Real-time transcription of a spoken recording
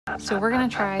So we're gonna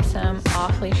try some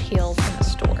off-leash heels in the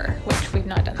store, which we've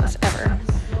not done this ever.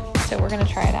 So we're gonna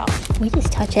try it out. We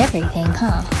just touch everything,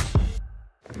 huh?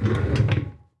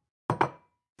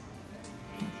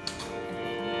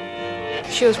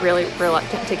 She was really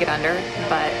reluctant to get under,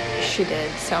 but she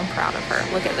did, so I'm proud of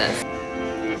her. Look at this.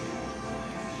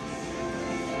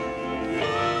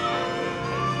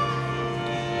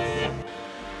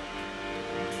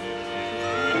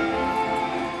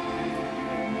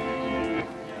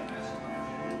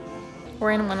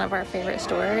 We're in one of our favorite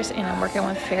stores, and I'm working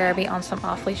with Farabee on some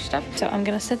off-leash stuff. So I'm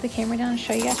gonna set the camera down and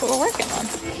show you guys what we're working on.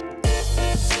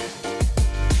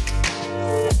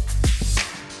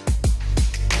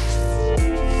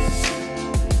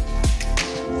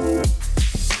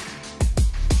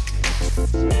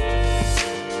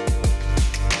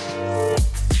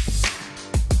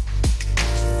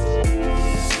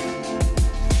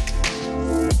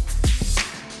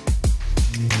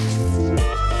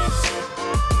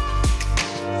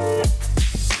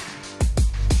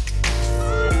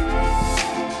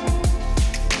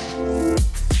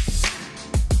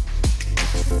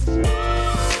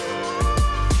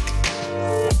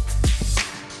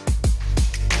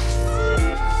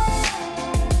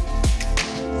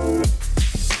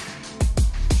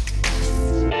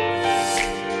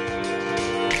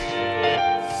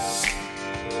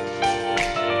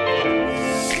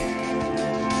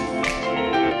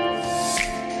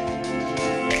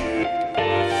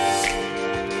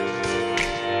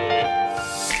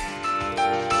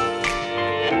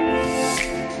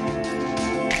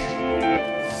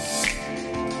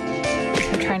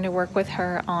 Trying to work with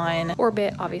her on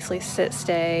orbit, obviously sit,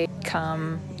 stay,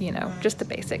 come, you know, just the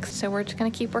basics. So we're just gonna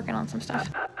keep working on some stuff.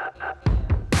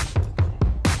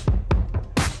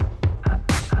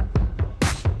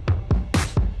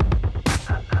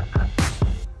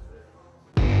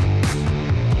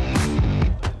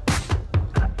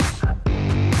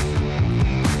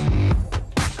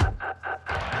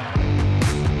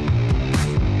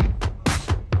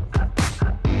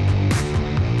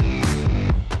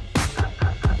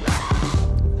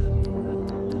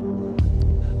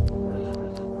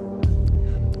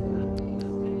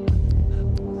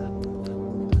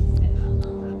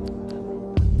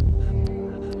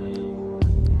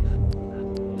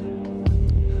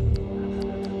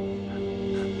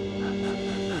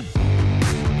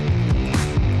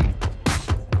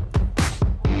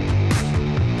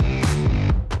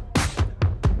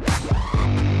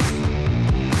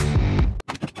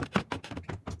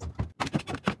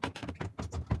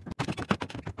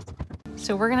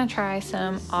 So we're gonna try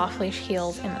some off-leash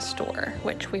heels in the store,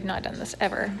 which we've not done this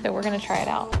ever. So we're gonna try it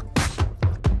out.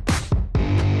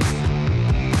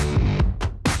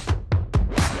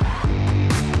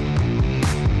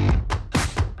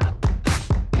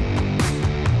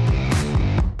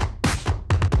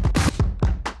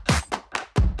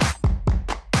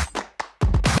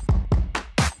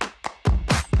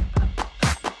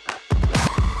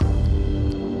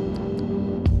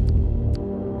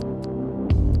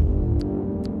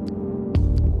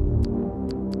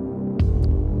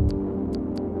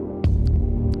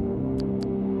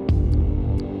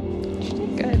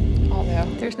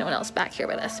 There's no one else back here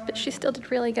with us, but she still did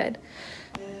really good.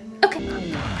 Okay.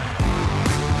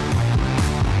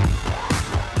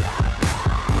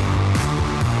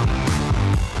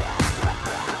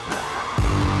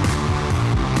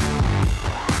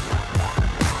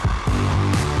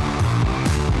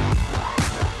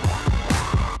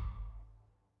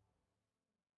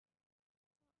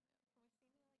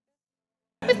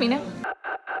 With me now.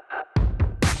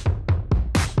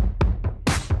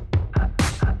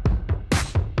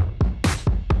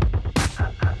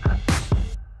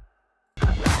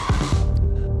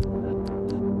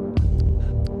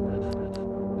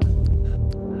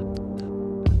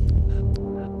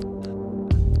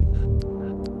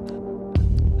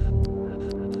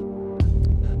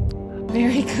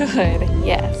 Very good,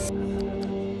 yes.